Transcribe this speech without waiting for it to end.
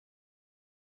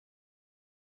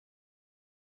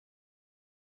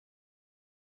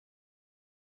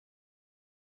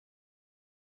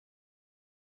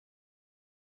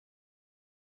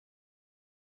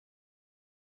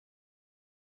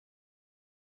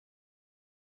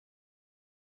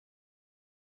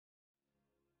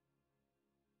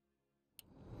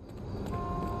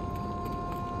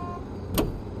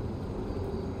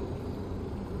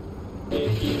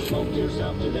Just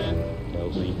south of that,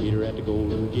 tell St. Peter at the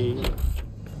Golden Gate.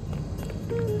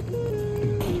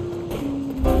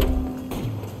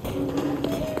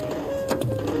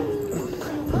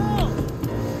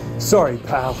 Sorry,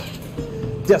 pal.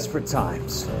 Desperate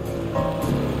times.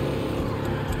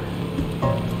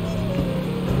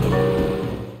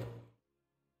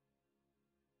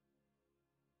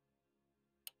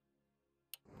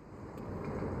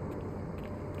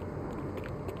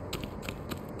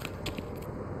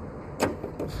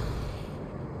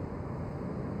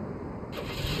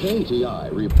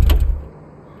 KTI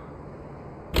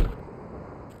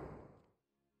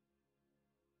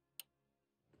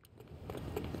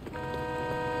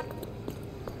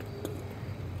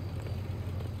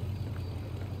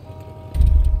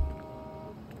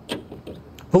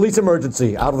Police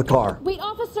emergency, out of the car. Wait,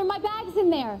 officer, my bag's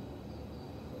in there.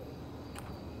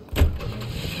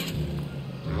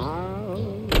 How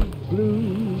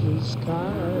blue the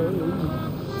sky.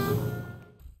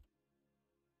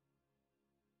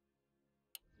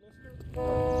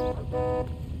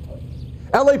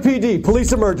 LAPD,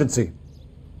 police emergency.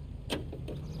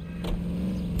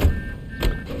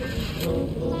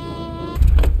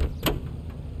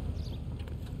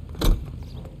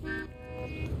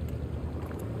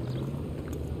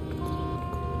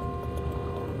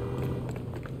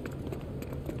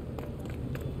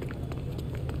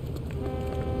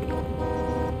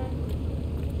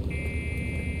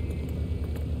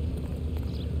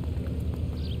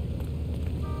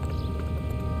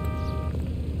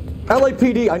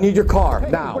 LAPD, I need your car,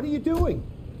 now. What are you doing?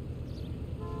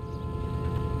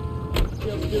 Just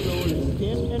a rolling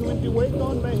pin, and with the weight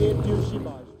on my head, till she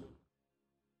buys.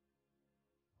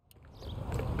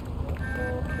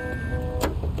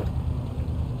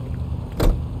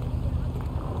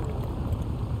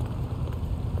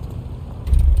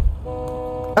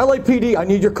 LAPD, I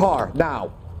need your car,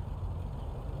 now.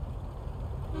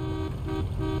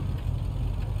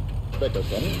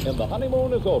 Dickerson in The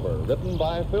Honeymoon is Over, written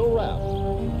by Phil Rapp.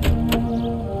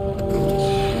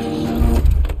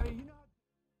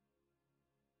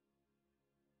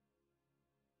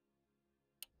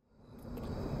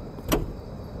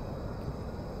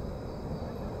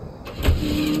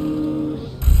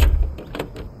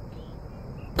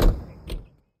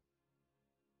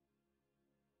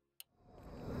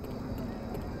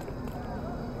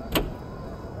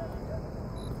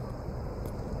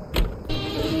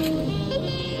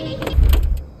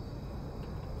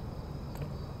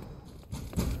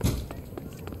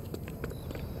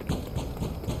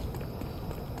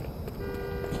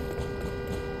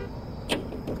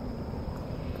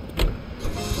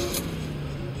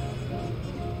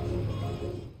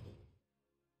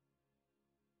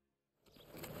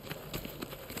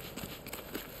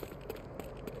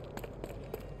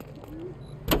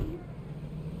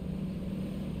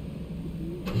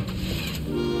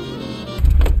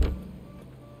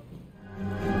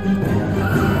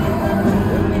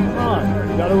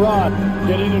 Got a rod.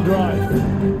 Get in and drive.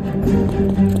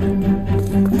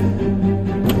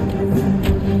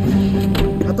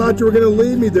 I thought you were going to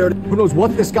leave me there. Who knows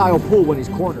what this guy will pull when he's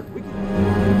cornered.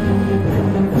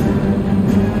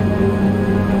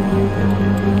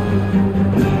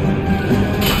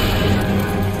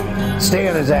 Stay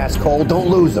on his ass, Cole. Don't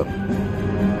lose him.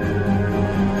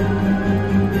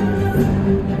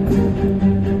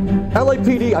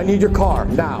 LAPD, I need your car,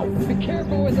 now. Be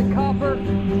careful with the copper.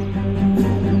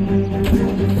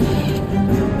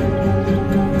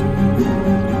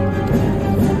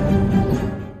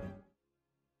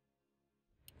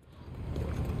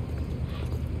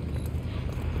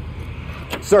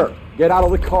 Sir, get out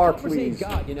of the car, please.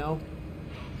 God, you know.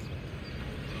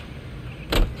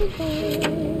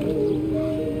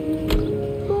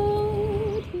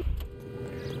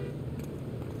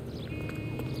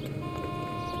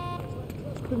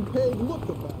 Been paid, look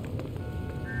about it.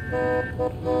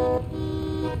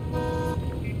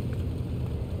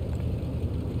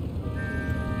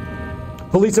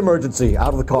 Police emergency,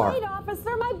 out of the car. Wait,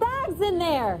 officer, my bag's in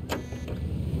there.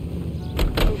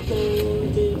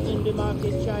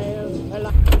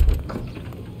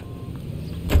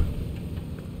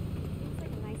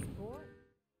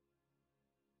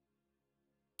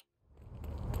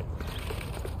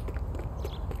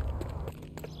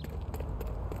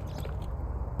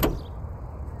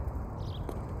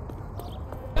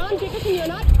 John Dickerson, you're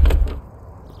not.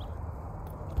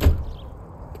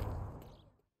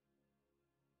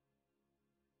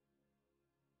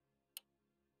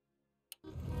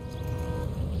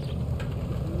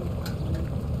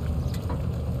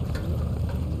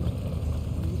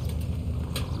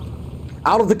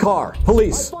 Out of the car,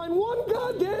 police. I find one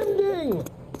goddamn ding.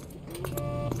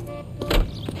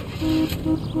 Hey!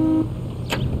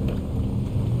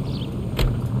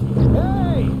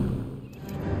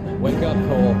 Wake up,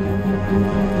 Cole.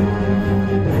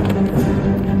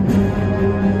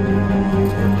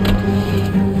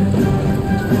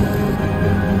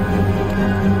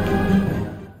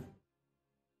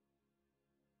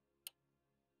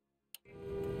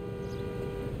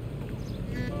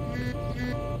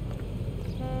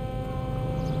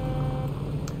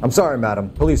 I'm sorry,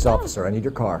 madam. Police officer, I need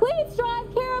your car. Please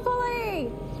drive carefully.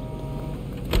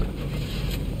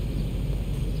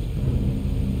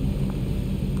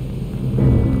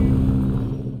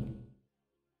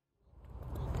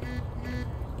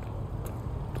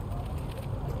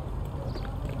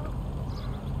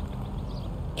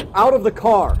 Out of the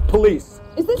car, police.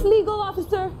 Is this legal,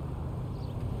 officer?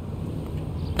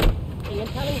 I'm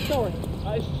telling story.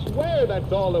 I swear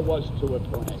that's all there was to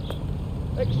it, Blanche.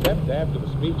 Except after the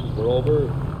speeches were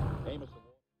over, Amos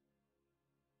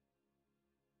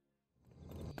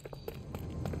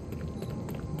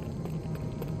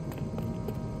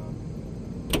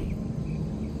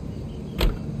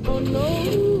Oh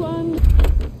no, I'm...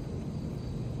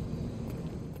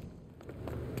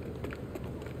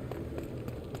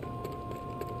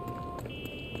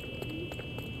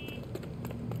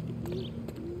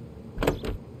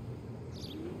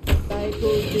 I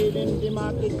cold it in the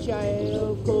market,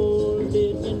 child. Cold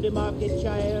it in the market,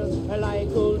 child. I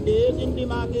like cold it in the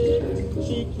market.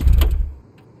 She...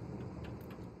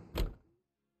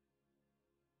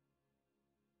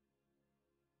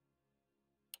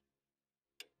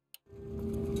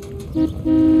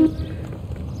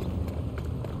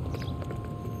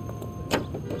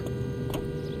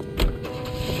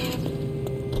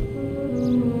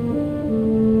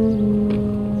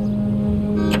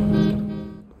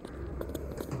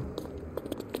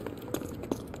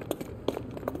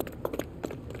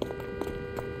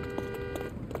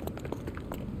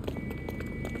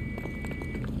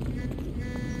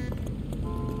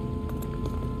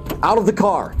 Out of the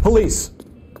car, police.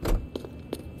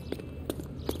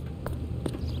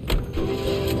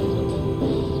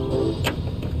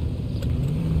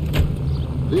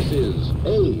 This is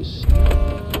Ace.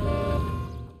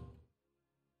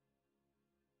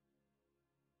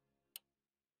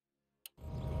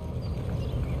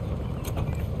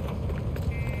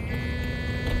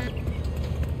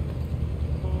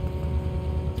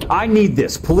 I need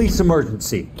this. Police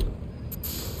emergency.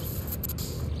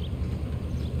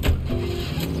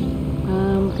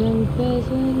 I'm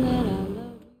confessing that I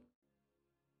love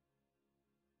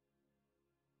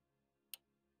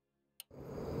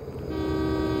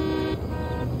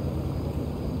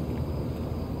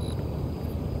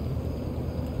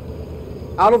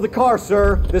you. Out of the car,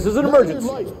 sir. This is an emergency.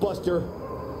 Life, Buster.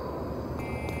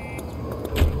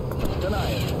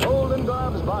 Tonight, Golden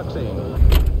Gloves Boxing.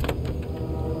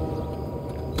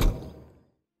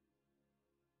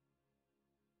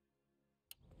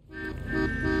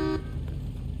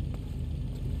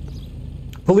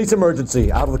 Police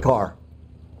emergency. Out of the car.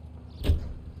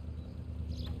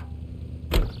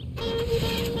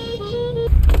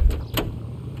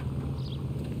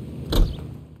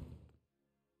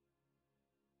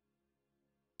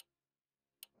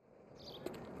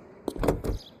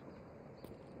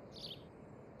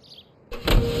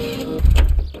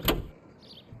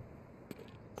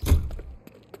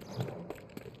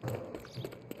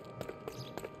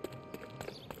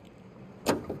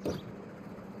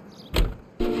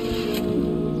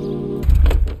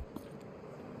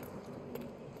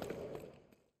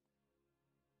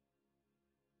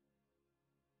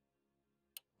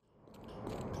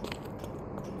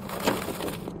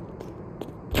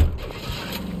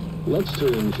 Let's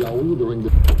turn, shall we, during the...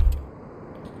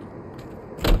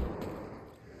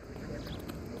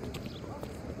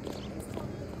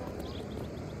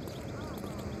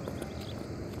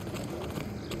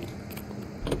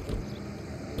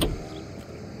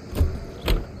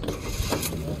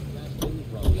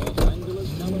 From Los Angeles,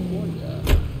 California,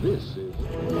 this is...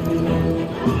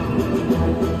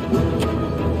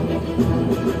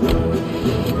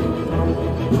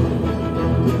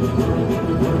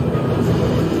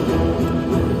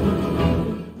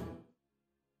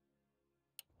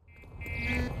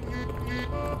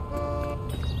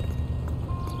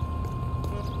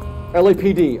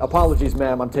 LAPD, apologies,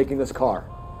 ma'am. I'm taking this car.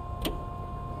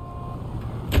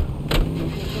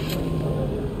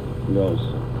 No,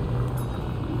 sir.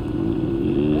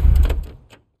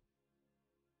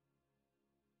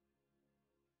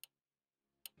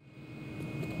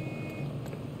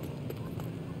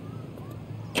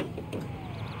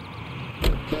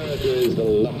 America is the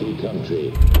lucky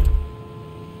country.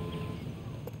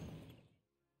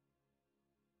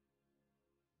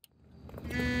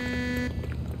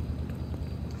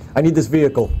 I need this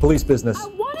vehicle. Police business. I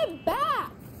want it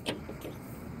back!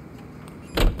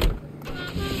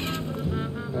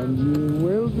 And you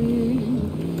will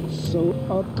be so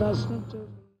accustomed to.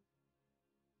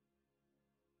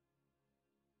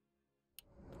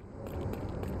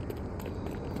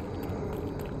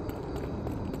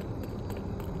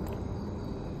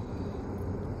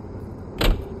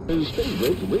 His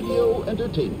favorite radio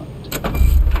entertainment.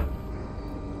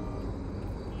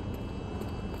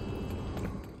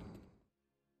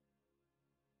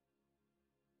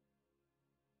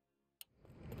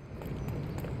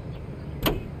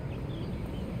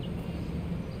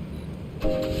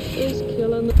 Is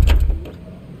killing me.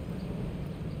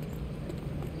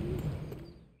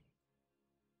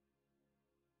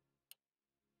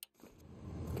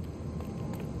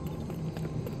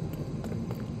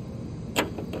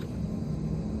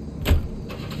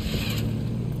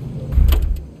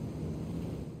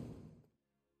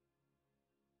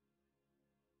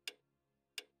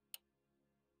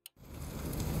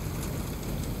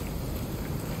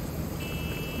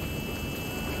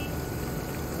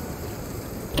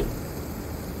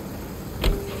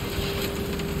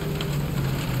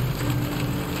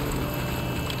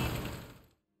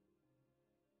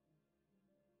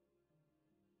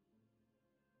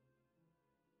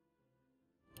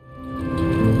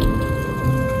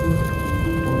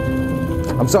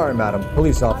 I'm sorry, madam.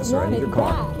 Police officer, I need your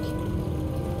car. Back.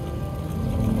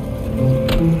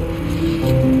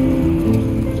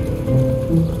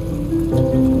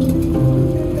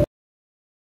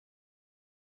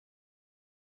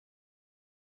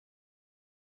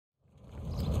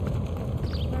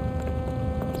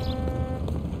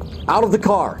 Out of the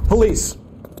car. Police.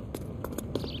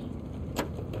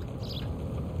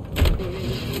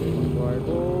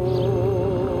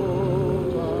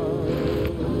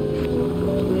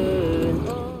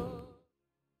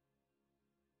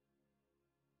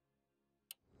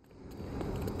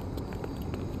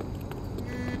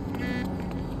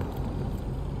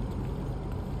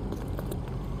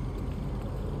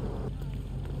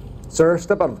 Sir,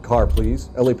 step out of the car, please.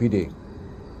 LAPD.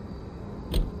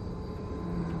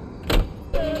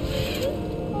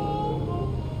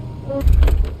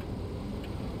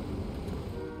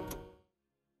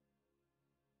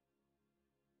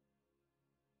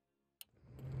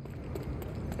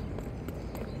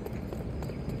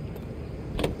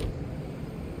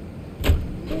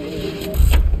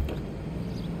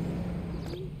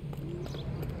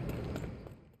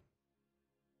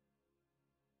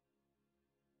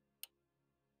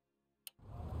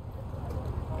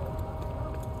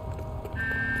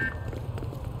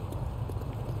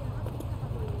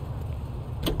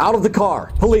 Out of the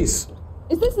car. Police.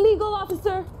 Is this legal,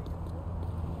 officer?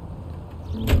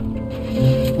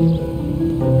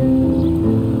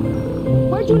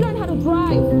 Where'd you learn how to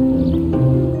drive?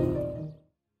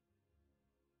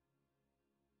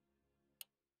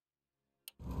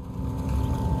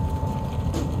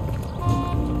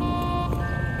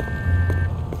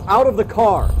 Out of the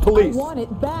car. Police. I want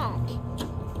it back.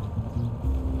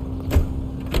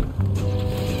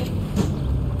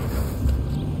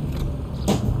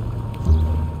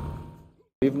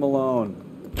 Leave him alone.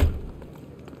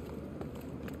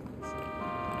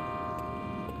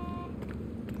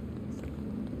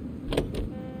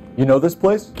 You know this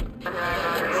place?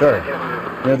 Sure.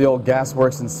 Near the old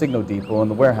gasworks and signal depot in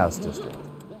the warehouse district.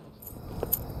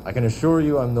 I can assure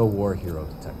you I'm no war hero,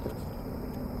 detective.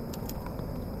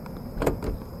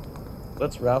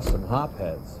 Let's rouse some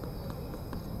hopheads.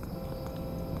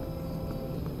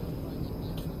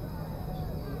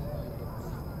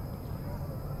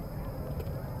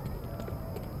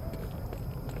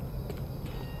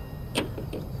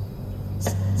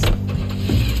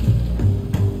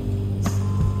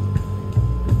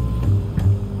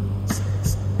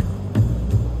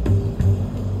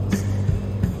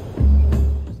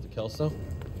 Kelso?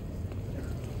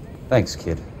 Thanks,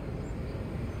 kid.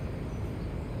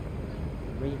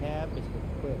 Rehab is for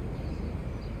quick.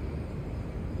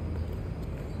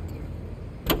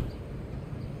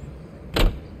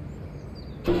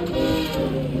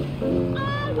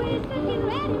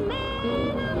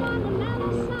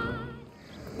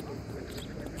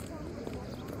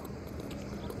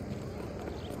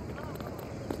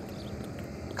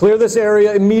 Clear this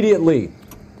area immediately.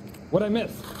 What'd I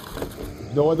miss?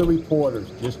 No other reporters.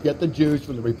 Just get the juice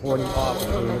from the reporting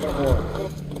officer in the corner.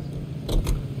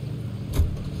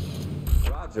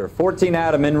 Roger, 14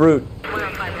 Adam en route.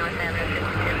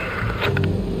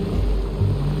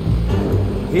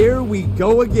 Here we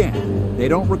go again. They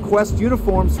don't request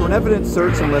uniforms for an evidence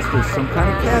search unless there's some kind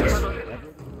of catch.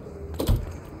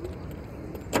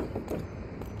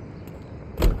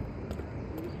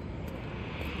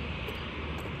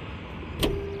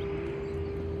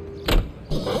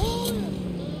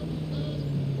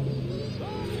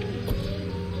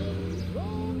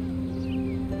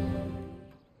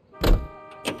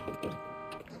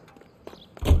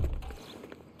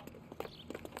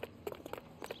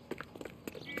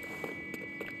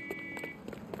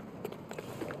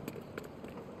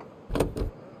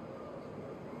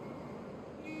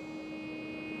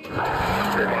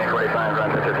 1545, run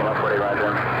to 1540,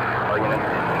 roger. All units.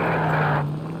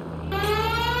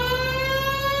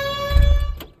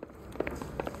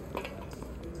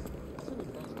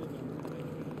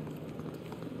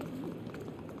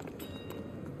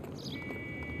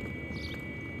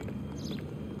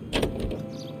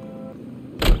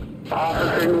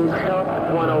 Officer needs help,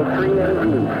 103 AV.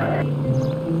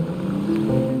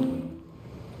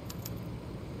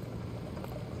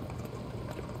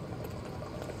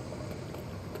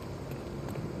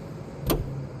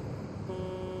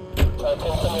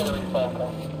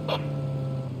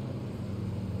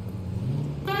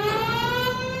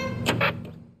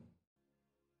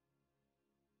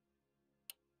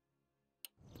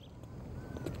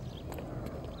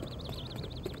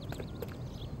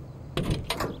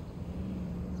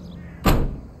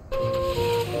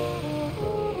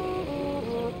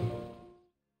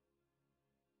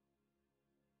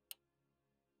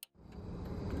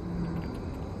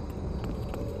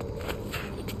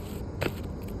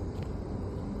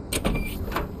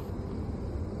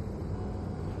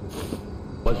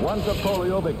 Was once a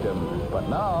polio victim, but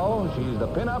now she's the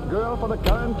pin-up girl for the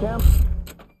current camp.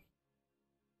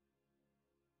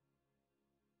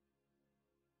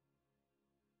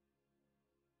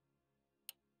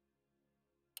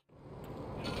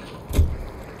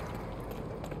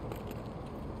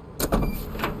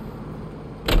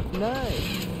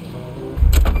 Nice.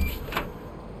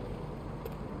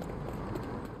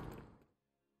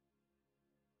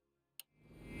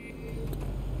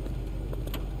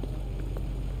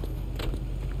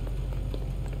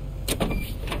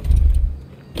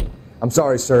 I'm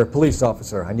sorry, sir. Police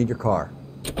officer, I need your car.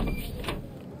 They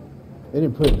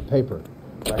didn't put it in the paper,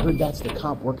 but I heard that's the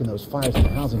cop working those fires in the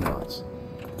housing lots.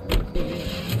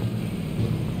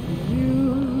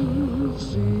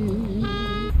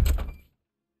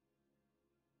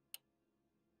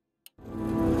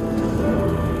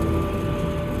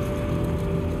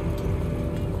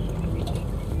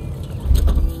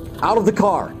 Out of the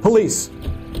car! Police!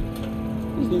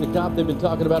 Is he the cop they've been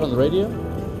talking about on the radio?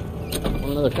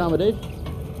 Want another accommodation?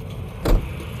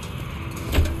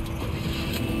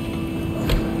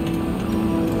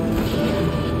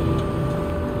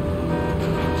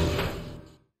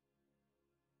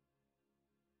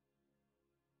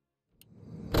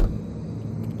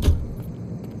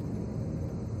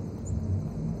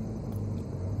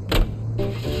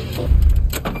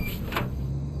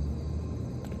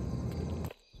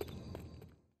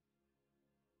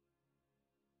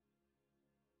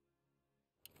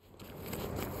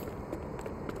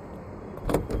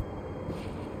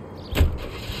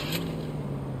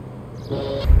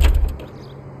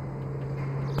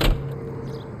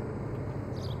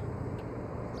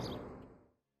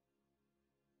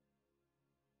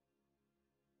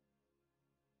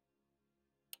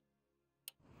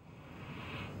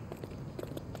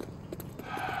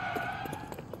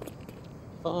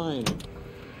 Fine.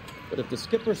 But if the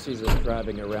skipper sees us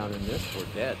driving around in this, we're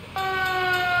dead.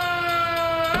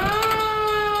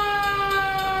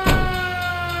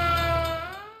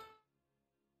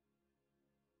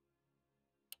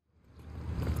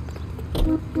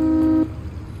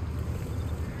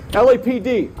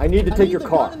 LAPD, I need to take your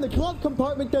car. I need the gun in the glove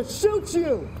compartment to shoot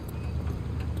you!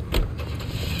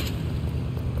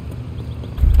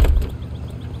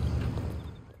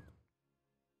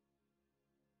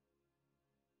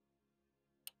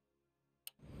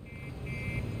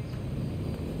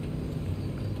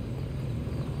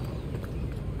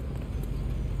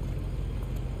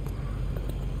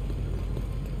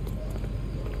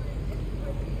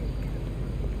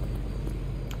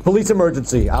 Police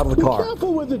emergency, out of the car. Be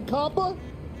careful with it, copper!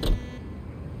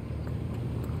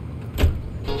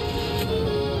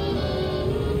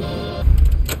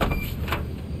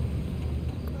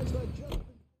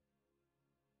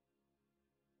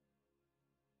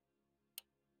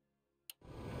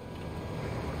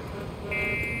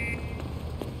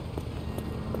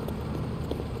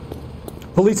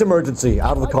 Police emergency,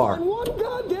 out of the car. One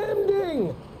goddamn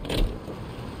ding!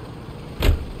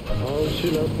 All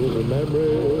she left was a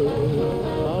memory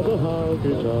of a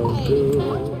honky-tonk too.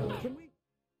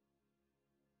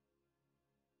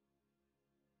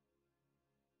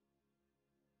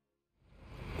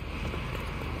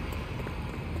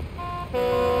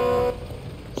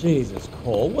 Jesus,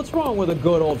 Cole, what's wrong with a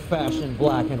good old-fashioned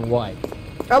black and white?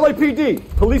 LAPD,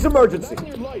 police emergency.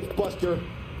 Your life, Buster.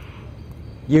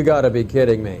 You gotta be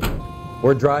kidding me.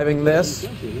 We're driving this?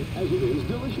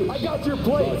 I got your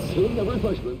plates.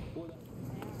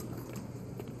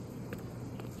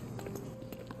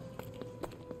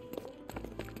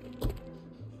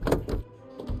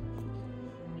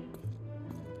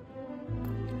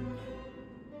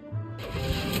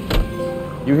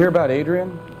 You hear about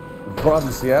Adrian? The broad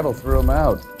in Seattle threw him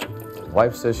out. His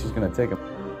wife says she's going to take him.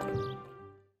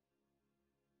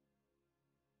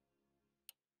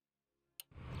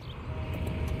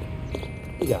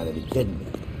 You gotta be kidding me.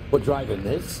 We're driving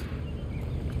this?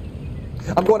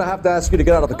 I'm going to have to ask you to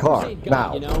get out of the car.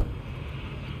 Now. You know?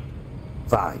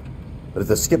 Fine. But if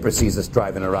the skipper sees us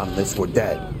driving around this, we're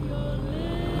dead.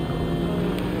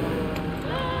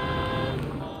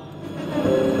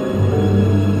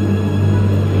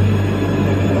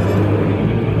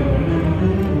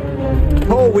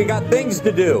 Oh, we got things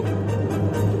to do.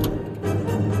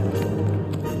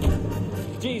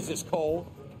 Jesus, Cole.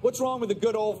 What's wrong with the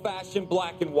good old-fashioned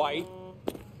black and white?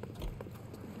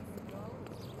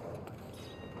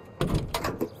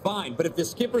 Fine, but if the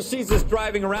skipper sees us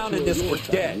driving around in this, we're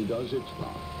dead. Does its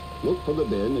job. Look for the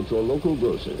bin at your local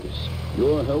grocer's.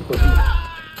 Your help.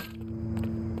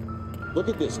 Look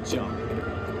at this junk.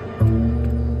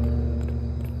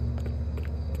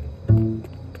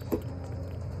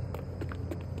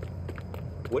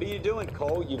 What are you doing,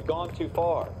 Cole? You've gone too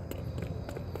far.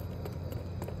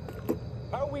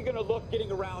 How are we gonna look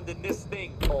getting around in this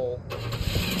thing, Cole?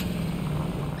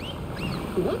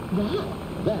 What's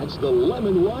that? That's the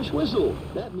lemon wash whistle.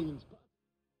 That means...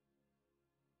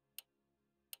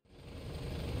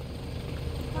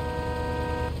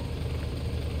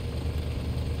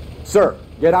 Sir,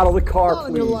 get out of the car,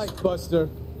 On your please. life, Buster.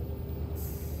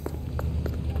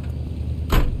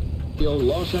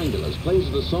 Los Angeles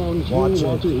plays the songs you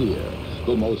want to hear.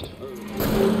 The most...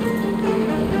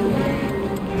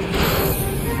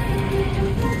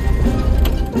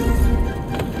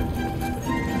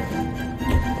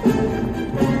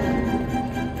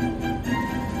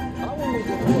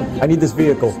 I need this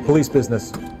vehicle. Police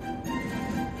business.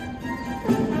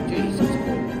 Jesus.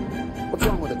 What's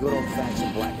wrong with a good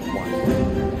old-fashioned black and white?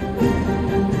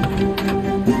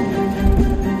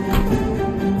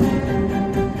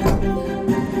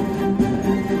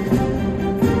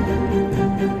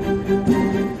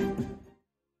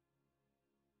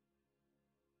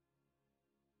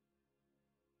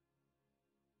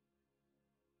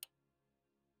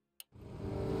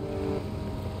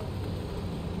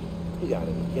 You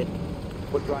gotta be kidding me.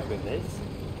 We're driving this?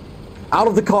 Out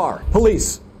of the car.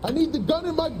 Police. I need the gun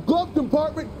in my glove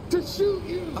compartment to shoot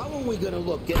you. How are we gonna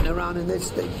look getting around in this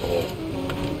thing, Paul?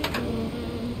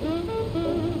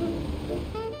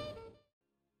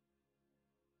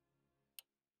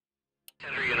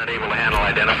 Entry unit able to handle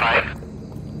identified.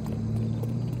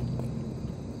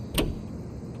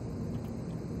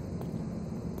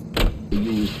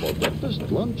 Used for breakfast,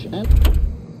 lunch, and...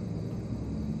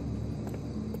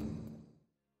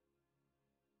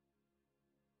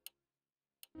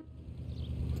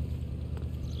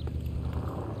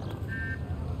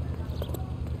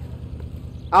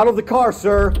 Out of the car,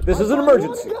 sir. This is an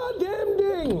emergency. Goddamn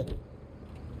ding!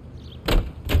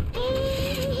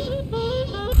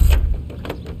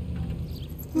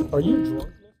 Are you drunk?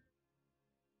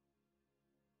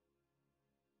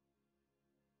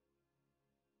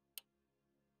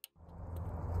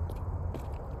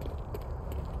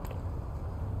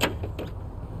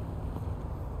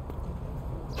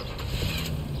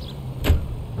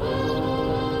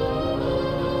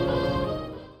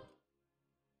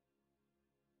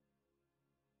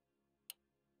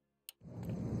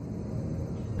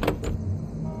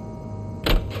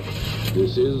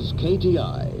 This is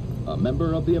KTI, a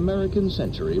member of the American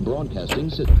Century Broadcasting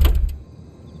System.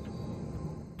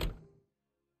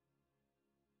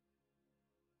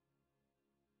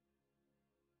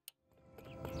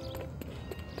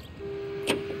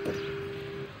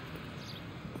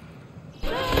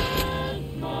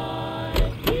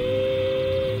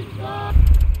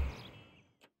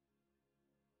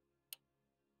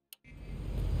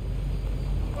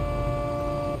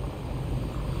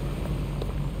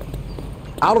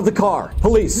 Out of the car.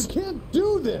 Police. You can't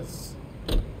do this!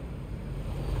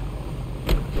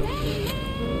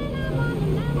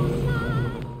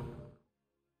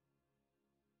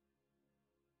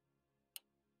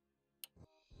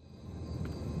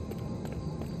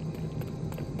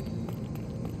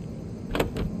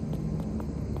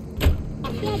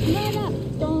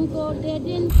 Don't go dead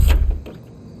in.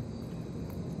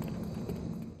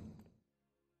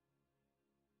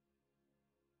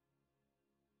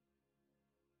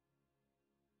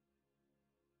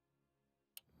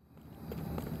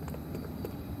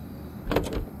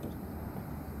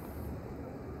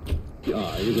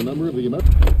 KTI is a member of the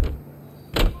American...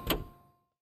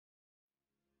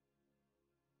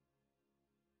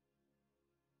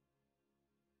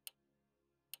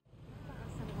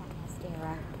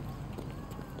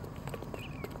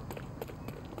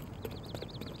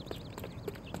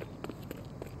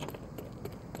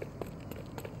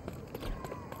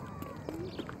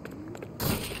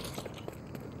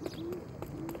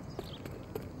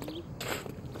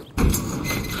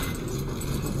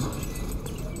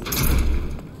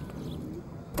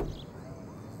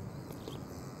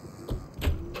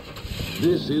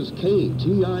 This is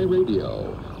KTI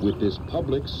Radio with this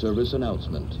public service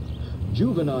announcement.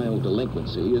 Juvenile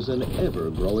delinquency is an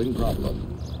ever-growing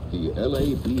problem. The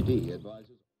LAPD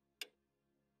advises...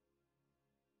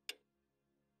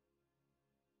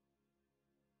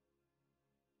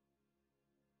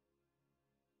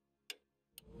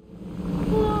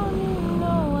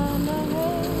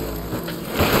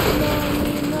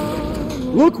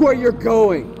 Look where you're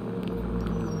going!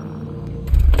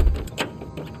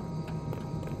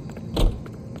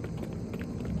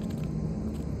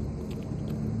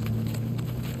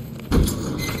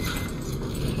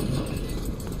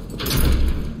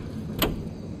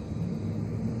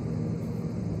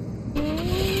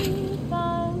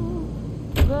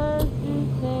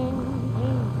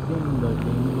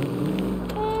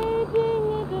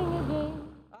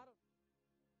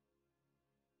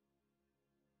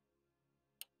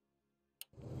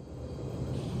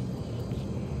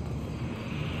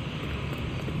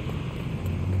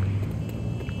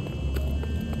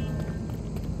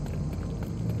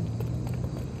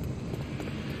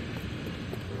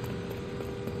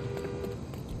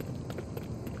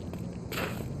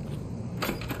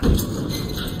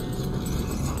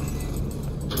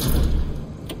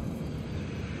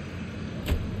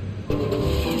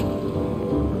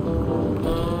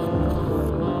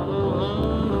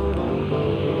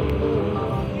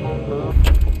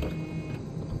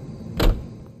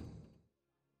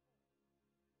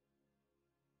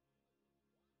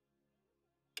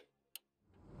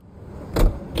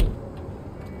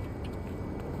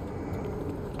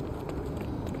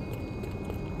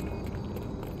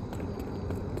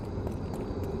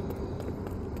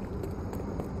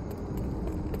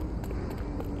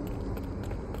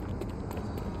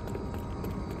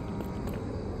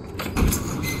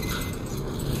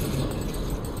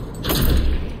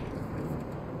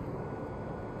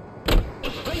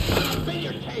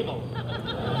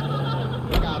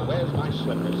 Look out, where's my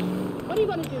slippers? What are you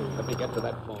going to do? Let me get to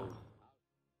that phone.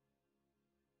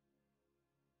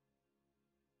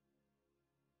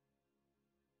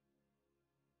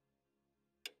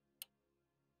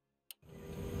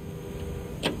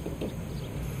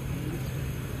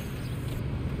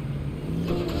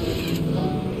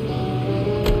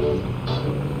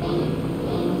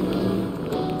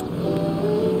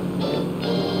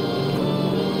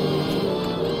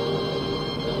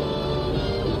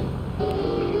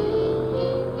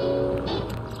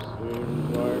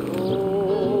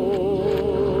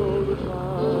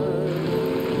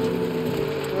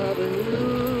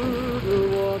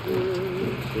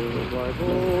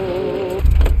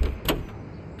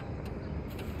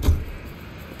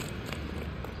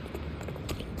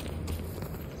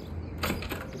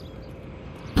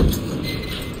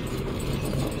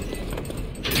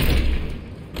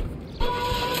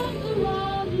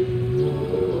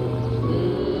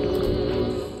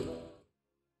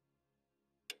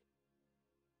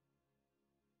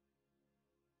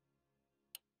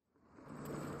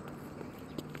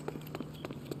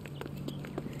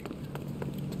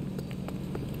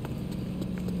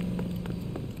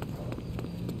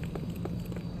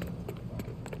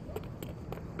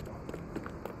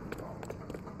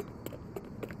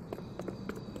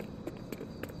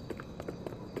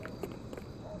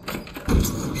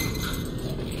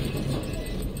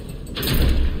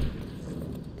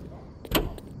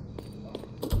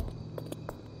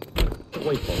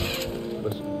 Wait for it.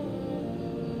 Listen.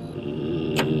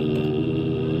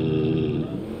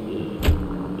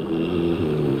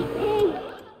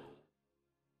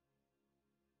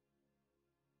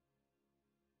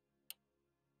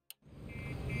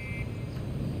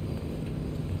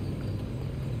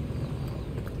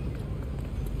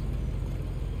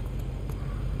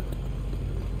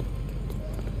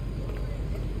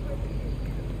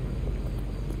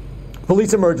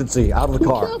 Police emergency, out of the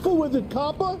car. Be careful with it,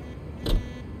 copper.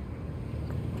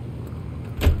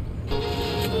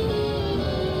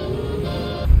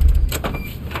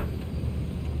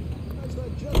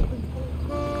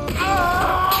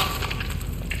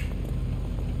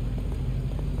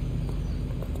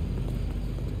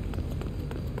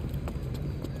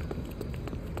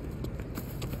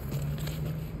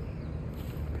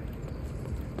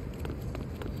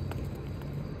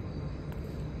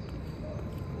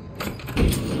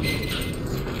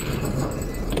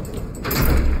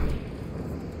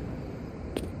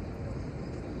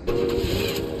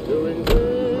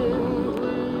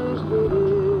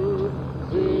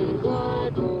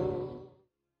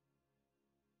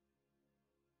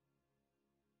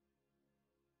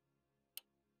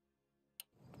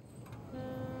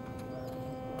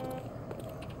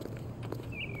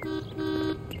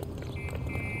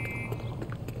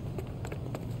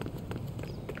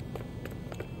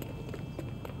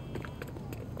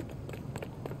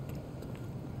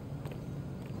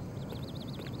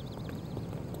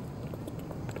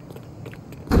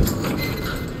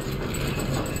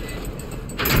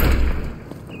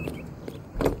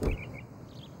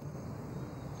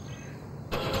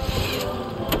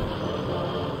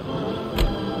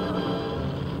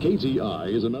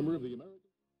 KTI is a member of the American...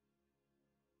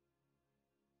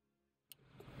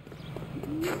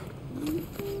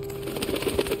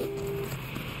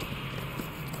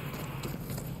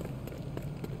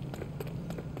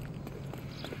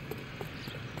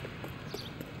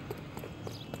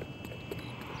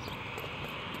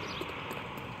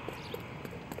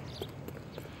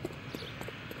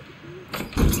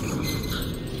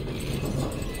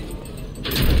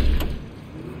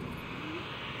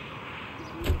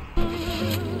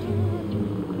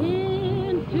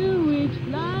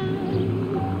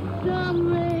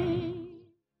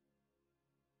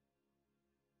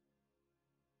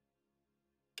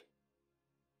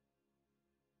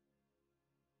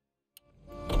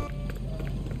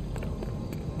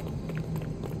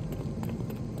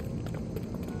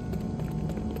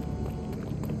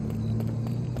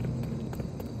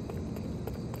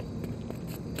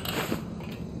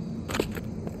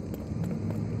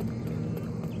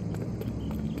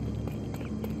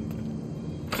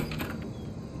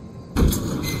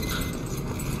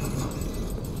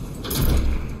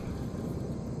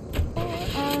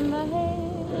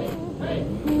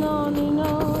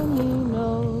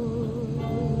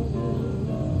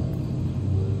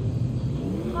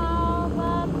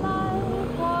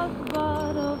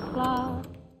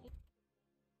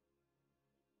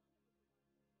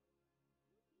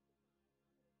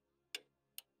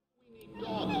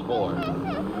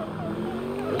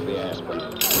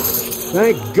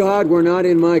 Thank God we're not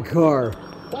in my car.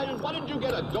 Why did you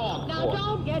get a dog Now, for?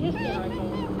 don't get hysterical.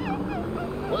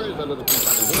 Where is the little piece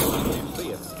on the wheel? I can't see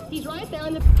it. He's right there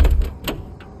in the...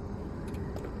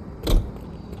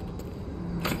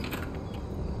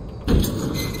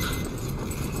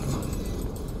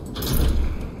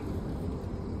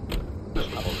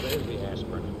 There's the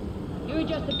aspirin. You're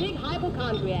just a big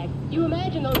hypochondriac. You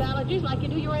imagine those allergies like you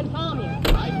do your insomnia.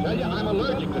 I tell you, I'm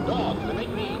allergic to dogs. They make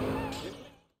me...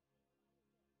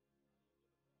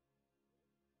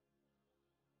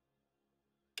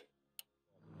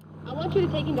 I want you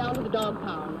to take him down to the dog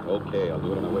pound. Okay, I'll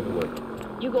do it on my way to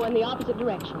work. You go in the opposite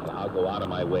direction. I'll go out of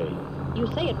my way. You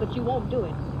say it, but you won't do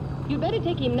it. You'd better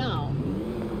take him now.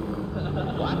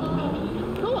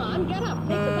 What? Go on, get up.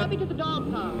 Take the puppy to the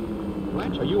dog pound.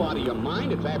 Blanche, are you out of your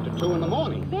mind? It's after 2 in the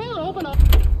morning. They'll open up.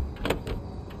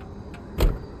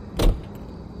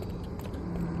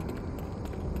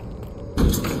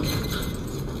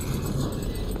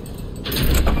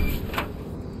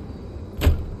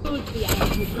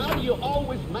 How do you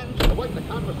always manage to work the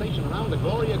conversation around the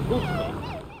Gloria Goose thing?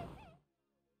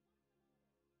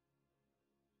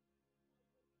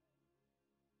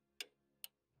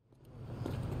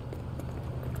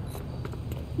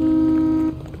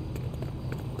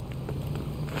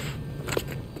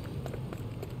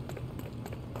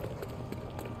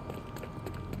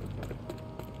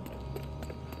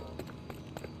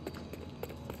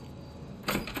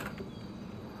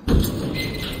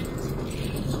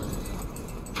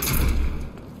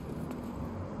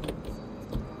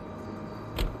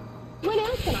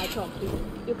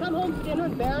 You come home for dinner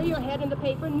and bury your head in the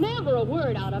paper, never a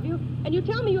word out of you, and you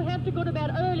tell me you have to go to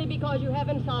bed early because you have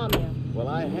insomnia. Well,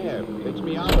 I have. It takes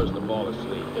me hours to fall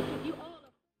asleep. You all...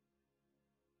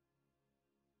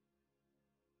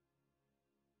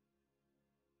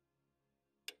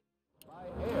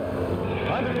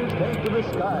 Hunters take to the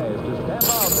skies to stamp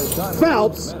out the sun.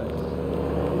 Phelps!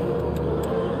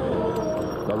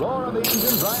 The roar of the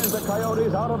engine drives the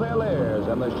coyotes out of their lairs,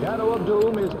 and the shadow of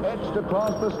doom is etched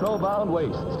across the snowbound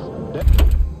wastes.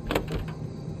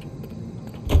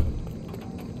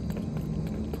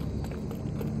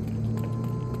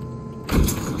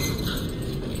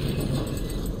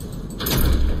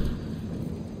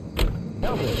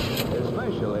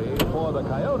 Especially for the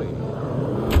coyote.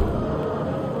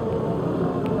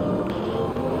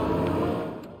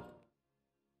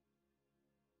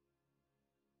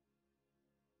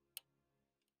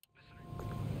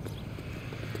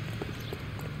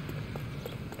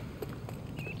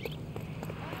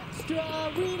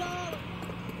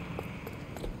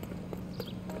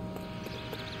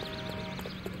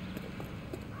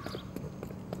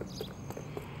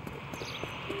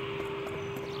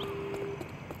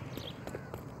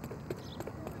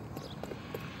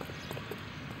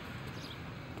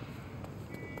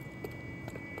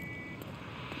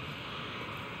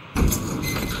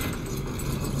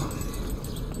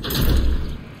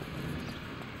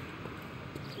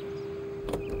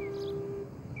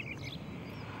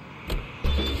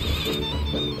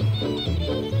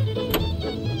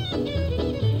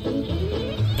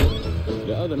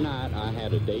 The other night, I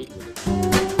had a date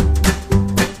with...